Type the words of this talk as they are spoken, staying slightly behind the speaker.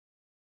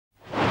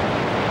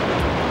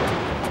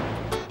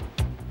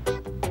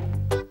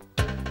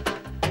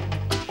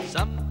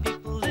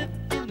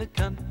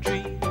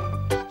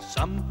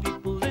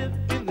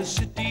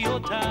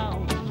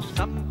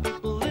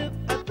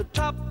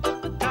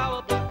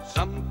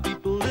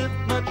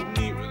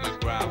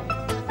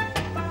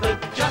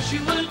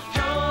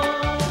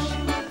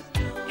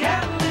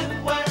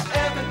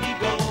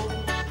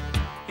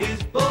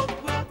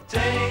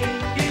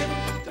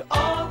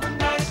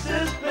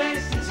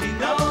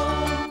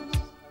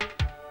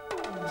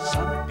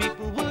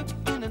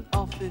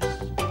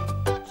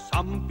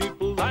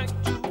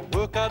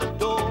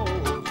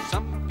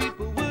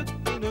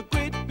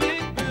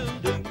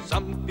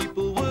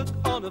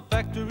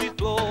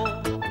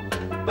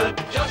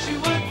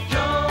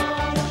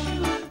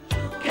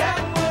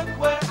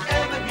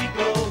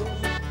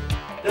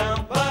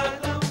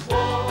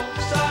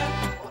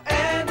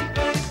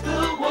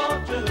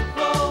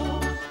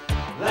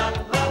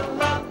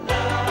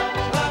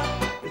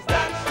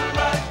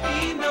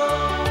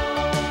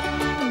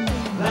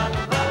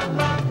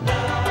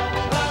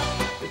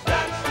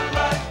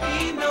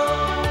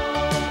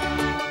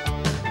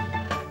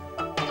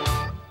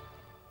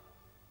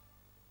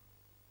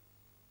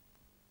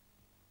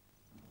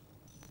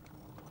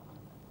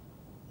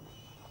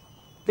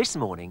This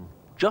morning,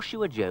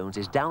 Joshua Jones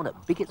is down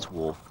at Bigot's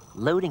Wharf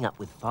loading up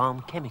with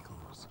farm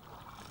chemicals.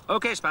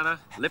 OK, Spanner,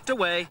 lift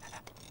away.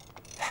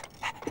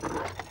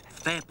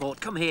 Fairport,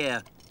 come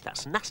here.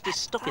 That's nasty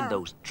stuff in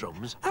those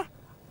drums.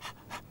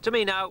 To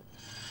me now.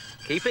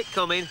 Keep it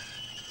coming.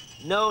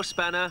 No,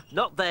 Spanner,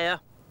 not there.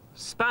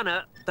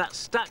 Spanner, that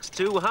stack's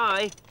too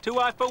high. Too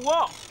high for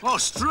what? Oh,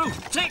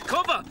 Struth, take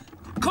cover!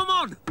 Come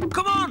on!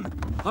 Come on!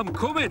 I'm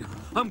coming!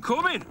 I'm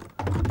coming!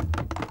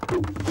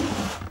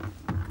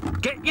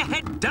 Get your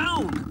head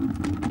down!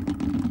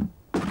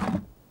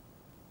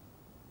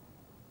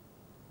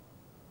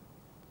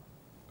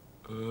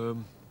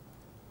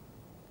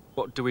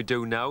 What do we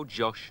do now,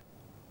 Josh?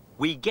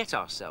 We get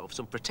ourselves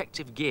some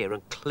protective gear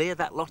and clear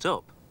that lot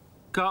up.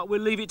 Can't we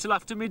leave it till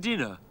after me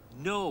dinner?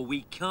 No,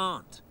 we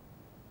can't.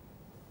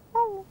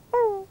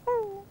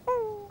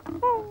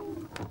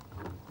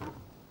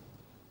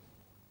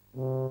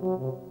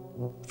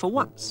 For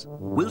once,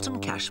 Wilton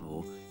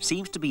Cashmore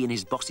seems to be in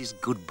his boss's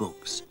good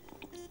books.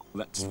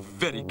 That's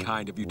very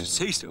kind of you to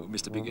say so,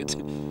 Mr. Bigot.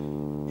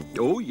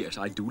 Oh, yes,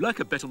 I do like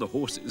a bet on the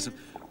horses.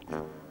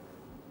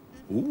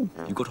 Oh,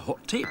 you got a hot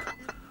tip.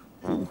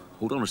 Oh,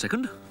 hold on a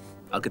second.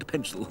 I'll get a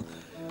pencil.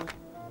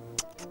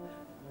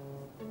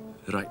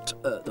 Right,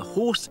 the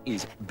horse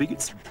is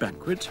Bigot's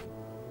Banquet.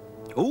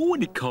 Oh,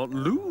 and he can't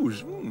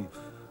lose.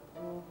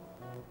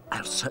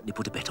 I'll certainly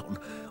put a bet on.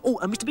 Oh,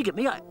 and Mr. Bigot,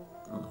 may I...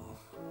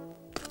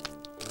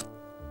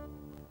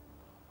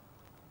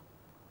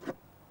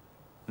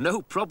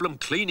 No problem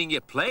cleaning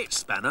your plate,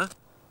 Spanner.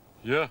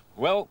 Yeah,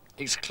 well,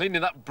 it's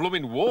cleaning that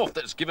blooming wharf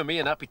that's given me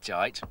an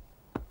appetite.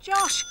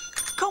 Josh,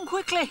 come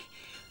quickly.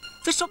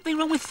 There's something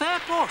wrong with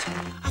Fairport.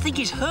 I think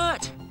he's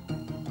hurt.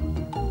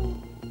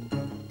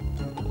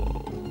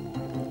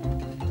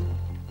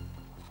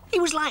 He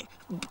was like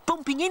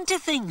bumping into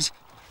things.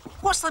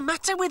 What's the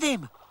matter with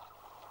him?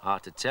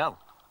 Hard to tell.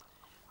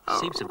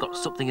 Seems to have got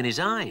something in his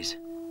eyes.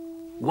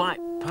 White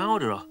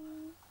powder or...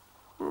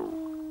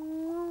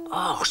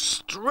 Oh,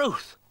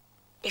 Struth!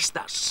 It's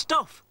that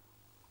stuff.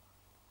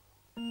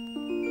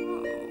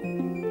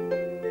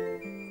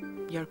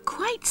 You're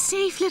quite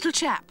safe, little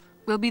chap.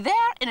 We'll be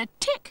there in a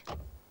tick.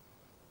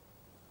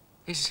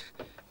 He's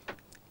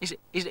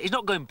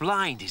not going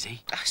blind, is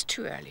he? That's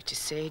too early to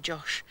say,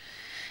 Josh.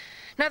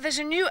 Now, there's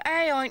a new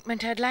eye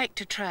ointment I'd like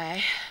to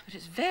try, but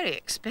it's very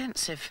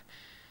expensive.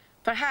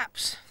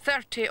 Perhaps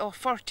 30 or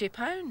 40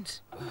 pounds.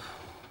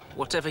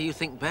 Whatever you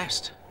think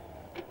best.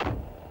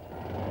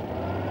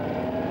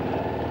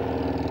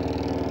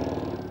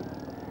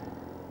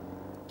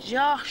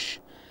 Josh,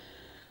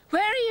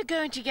 where are you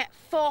going to get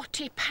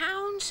 40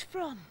 pounds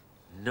from?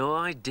 No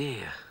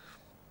idea.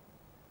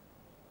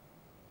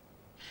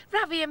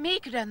 Ravi and me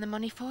could earn the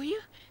money for you,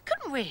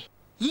 couldn't we?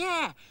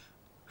 Yeah.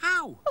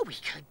 How? Oh,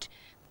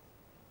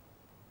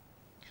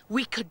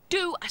 we could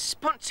do a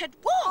sponsored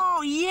walk.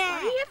 Oh, yeah.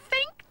 What do you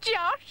think,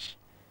 Josh?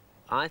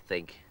 I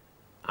think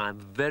I'm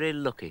very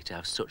lucky to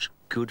have such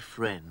good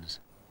friends.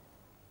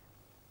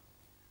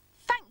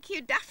 Thank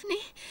you,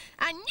 Daphne.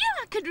 I knew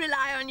I could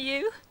rely on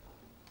you.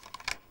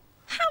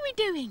 How are we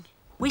doing?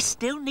 We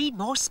still need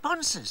more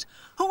sponsors.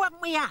 Who haven't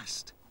we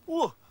asked?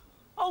 Oh,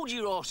 hold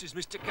your horses,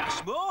 Mr.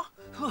 Cashmore.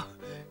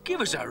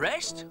 Give us a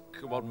rest.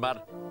 Come on, man.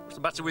 What's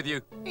the matter with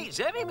you? It's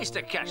heavy,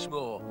 Mr.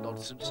 Cashmore.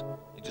 Nonsense.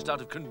 You're just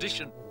out of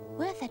condition.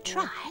 Worth a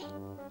try.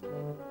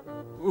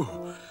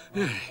 Ooh,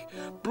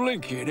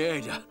 blinking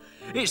head.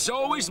 It's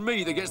always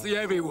me that gets the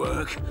heavy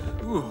work.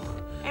 Ooh.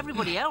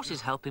 Everybody else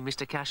is helping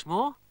Mr.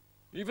 Cashmore.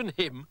 Even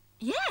him?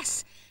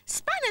 Yes,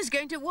 Spanner's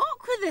going to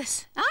walk with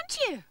us, aren't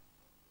you?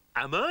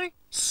 Am I?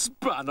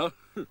 Spanner?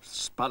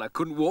 Spanner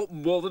couldn't walk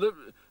more than a...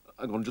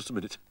 Hang on just a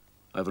minute.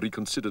 I've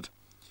reconsidered.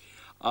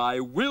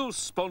 I will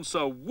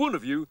sponsor one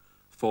of you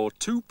for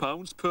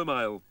 £2 per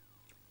mile.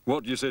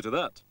 What do you say to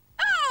that?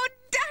 Oh,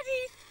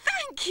 Daddy,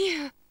 thank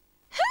you.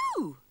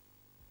 Who?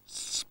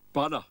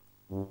 Spanner.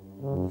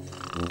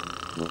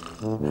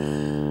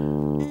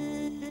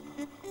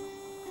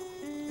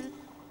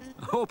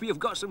 I hope you've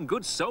got some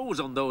good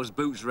soles on those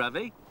boots,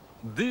 Ravi.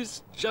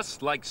 This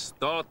just like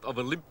start of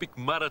Olympic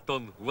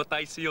marathon, what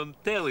I see on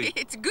telly.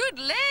 It's good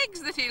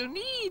legs that he'll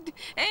need,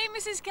 eh,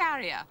 Mrs.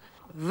 Carrier?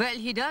 Well,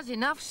 he does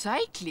enough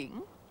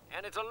cycling.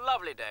 And it's a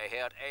lovely day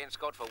here at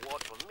Ainscott for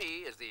what, for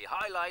me, is the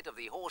highlight of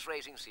the horse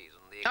racing season.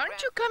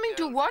 Aren't you coming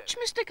to watch,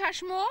 Mr.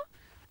 Cashmore?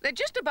 They're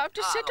just about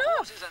to set the off.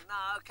 horses are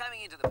now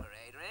coming into the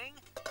parade ring.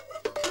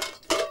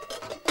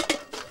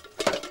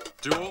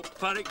 Don't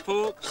panic,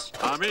 folks.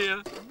 I'm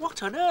here.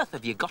 What on earth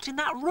have you got in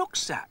that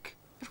rucksack?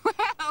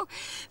 Well,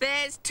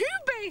 there's 2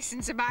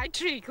 basins of my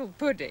treacle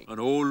pudding. An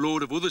whole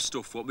load of other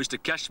stuff what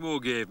Mr. Cashmore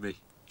gave me.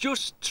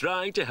 Just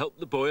trying to help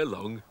the boy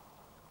along.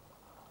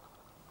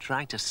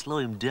 Trying to slow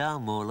him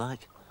down, more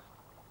like.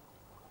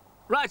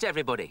 Right,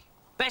 everybody.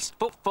 Best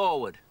foot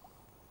forward.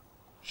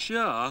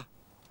 Sure.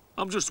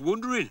 I'm just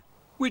wondering,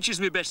 which is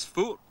my best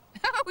foot?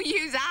 Oh,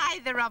 use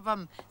either of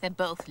them. They're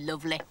both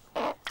lovely.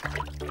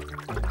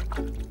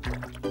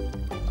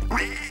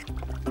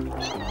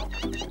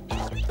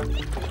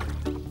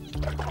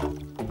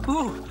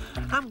 Ooh,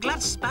 I'm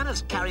glad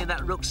Spanner's carrying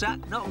that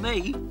rucksack, not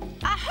me.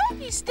 I hope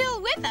he's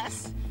still with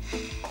us.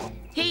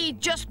 He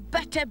just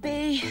better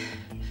be.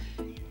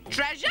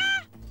 Treasure?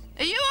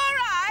 Are you all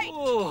right?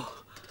 Oh,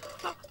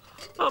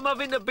 I'm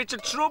having a bit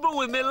of trouble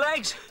with my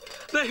legs.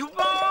 They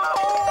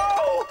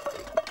oh!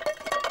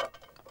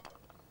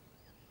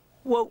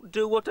 Won't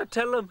do what I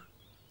tell them.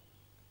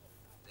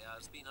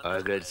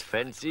 Argard's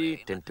Fancy,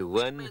 10 to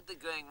 1.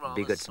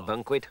 Bigot's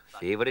Banquet,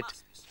 favourite.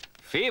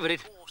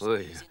 Favourite?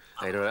 Oy,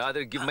 I'd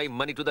rather give my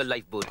money to the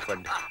lifeboat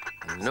fund.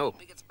 No,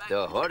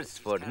 the horse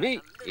for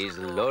me is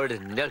Lord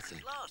Nelson.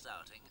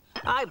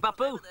 Hi,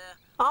 Bapu.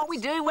 Aren't we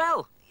doing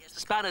well?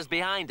 Spanner's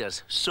behind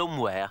us,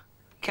 somewhere.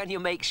 Can you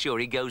make sure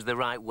he goes the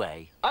right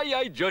way? Aye,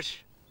 aye,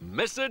 Josh.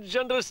 Message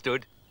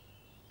understood.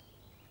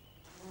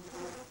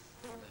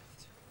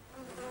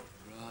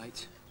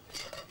 Right,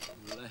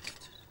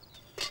 left,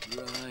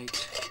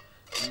 right,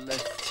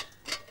 left,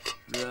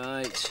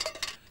 right,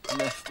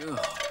 left. Oh,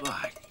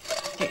 my.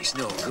 It's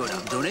no good,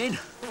 I'm done in.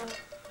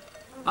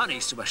 I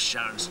need some of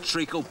Sharon's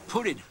treacle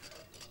pudding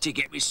to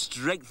get me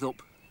strength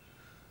up.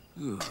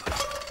 Ooh.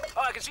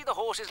 Oh, I can see the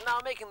horses now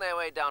making their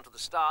way down to the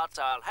start.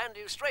 I'll hand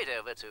you straight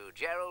over to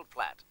Gerald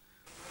Platt.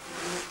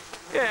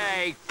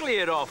 Hey,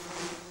 clear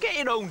off. Get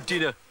your own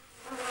dinner.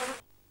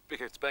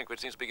 Bigot's Banquet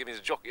seems to be giving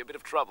his jockey a bit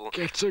of trouble.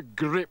 Get a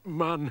grip,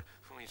 man.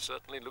 He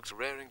certainly looks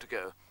raring to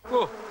go.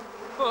 Oh!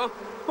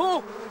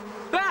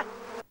 Ah!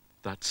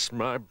 That's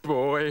my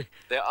boy.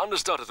 They're under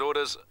starter's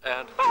orders,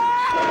 and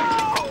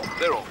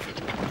they're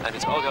off. And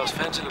it's Argyle's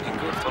Fancy looking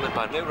good, followed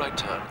by no right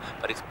turn.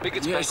 But it's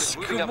Bigot's Yes,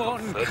 Banquet moving come up. on,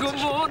 Third come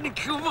position. on,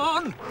 come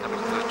on. Coming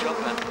to the first jump,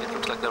 and it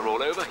looks like they're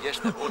all over. Yes,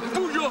 they're all over.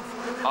 Push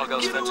off.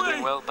 Argyle's Get Fancy away.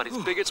 doing well, but it's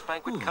Bigot's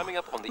Banquet coming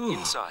up on the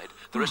inside.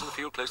 The rest of the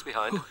field close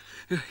behind.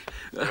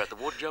 They're at the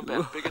water jump,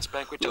 and Bigot's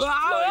Banquet just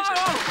flies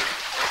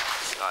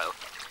in. Style.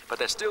 But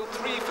there's still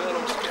 3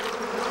 furlongs to go.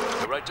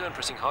 The right turn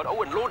pressing hard.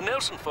 Oh, and Lord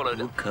Nelson followed.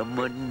 Oh, come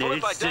on,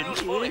 Followed by Nelson.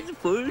 Daniels Folly. Yes,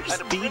 full And a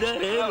speed Prince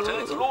ahead. out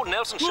turn. It's Lord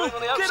Nelson showing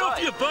on the outside. Get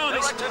off your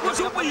barney. No right turn What's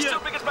coming up with but you? still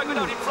Bigot's Banquet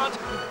out in front.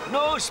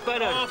 No,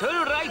 Spanner.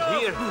 Turn right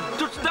here.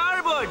 To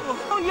starboard.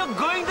 Oh, you're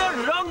going the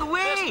wrong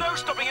There's way. no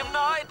stopping him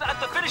now. At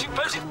the finishing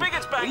post is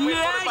Bigot's Banquet.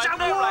 Yes, followed I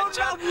by no right won,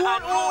 turn. I And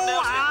won. Lord Oh,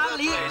 Nelson in I'll third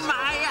eat place.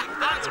 my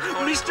hat.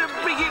 Mr.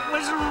 Bigot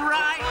was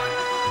right.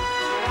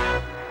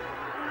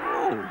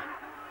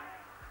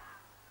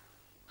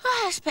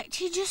 I expect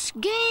he just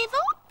gave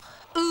up.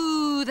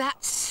 Ooh,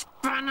 that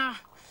Spanner.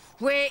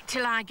 Wait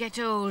till I get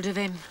hold of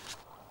him.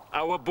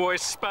 Our boy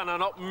Spanner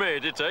not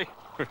made it, eh?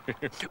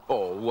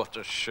 Oh, what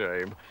a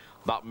shame.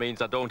 That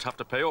means I don't have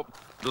to pay up,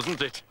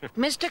 doesn't it?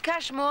 Mr.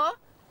 Cashmore,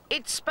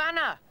 it's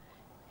Spanner.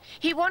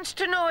 He wants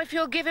to know if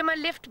you'll give him a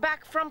lift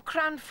back from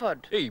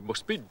Cranford. He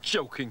must be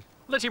joking.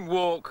 Let him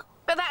walk.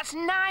 But that's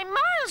 9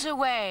 miles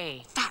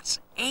away. That's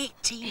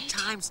 18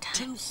 times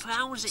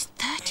 £2. It's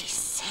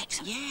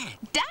 36. Yeah.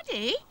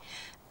 Daddy,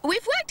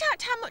 we've worked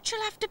out how much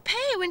you'll have to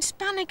pay when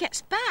Spanner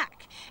gets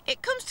back.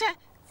 It comes to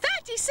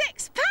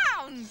 £36.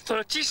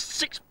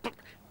 36.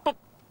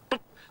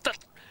 That.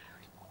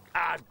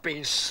 I've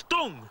been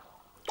stung.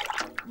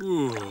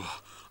 Ooh,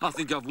 I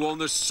think I've worn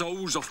the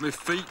soles off my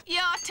feet.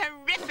 You're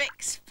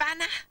terrific,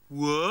 Spanner.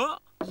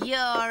 What? You're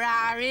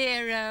our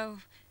hero.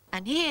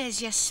 And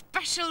here's your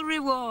special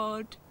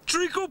reward.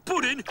 Treacle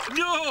pudding?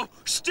 No!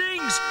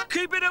 Stings!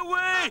 Keep it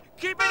away!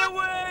 Keep it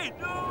away!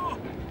 No!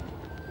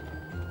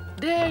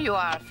 There you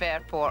are,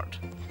 Fairport.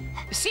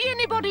 See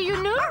anybody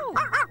you know?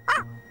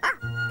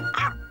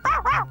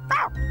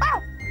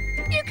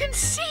 You can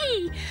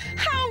see.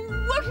 How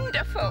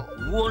wonderful.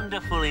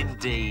 Wonderful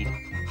indeed.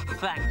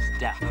 Thanks,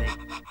 Daphne.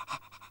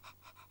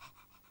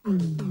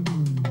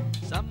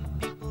 Some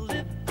people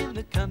live in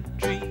the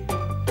country.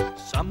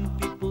 Some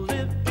people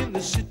live in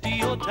the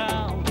city or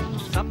town.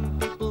 Some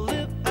people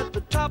live at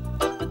the top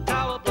of the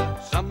tower,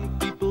 but some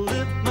people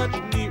live much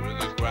nearer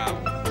the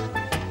ground.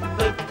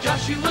 The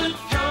Joshua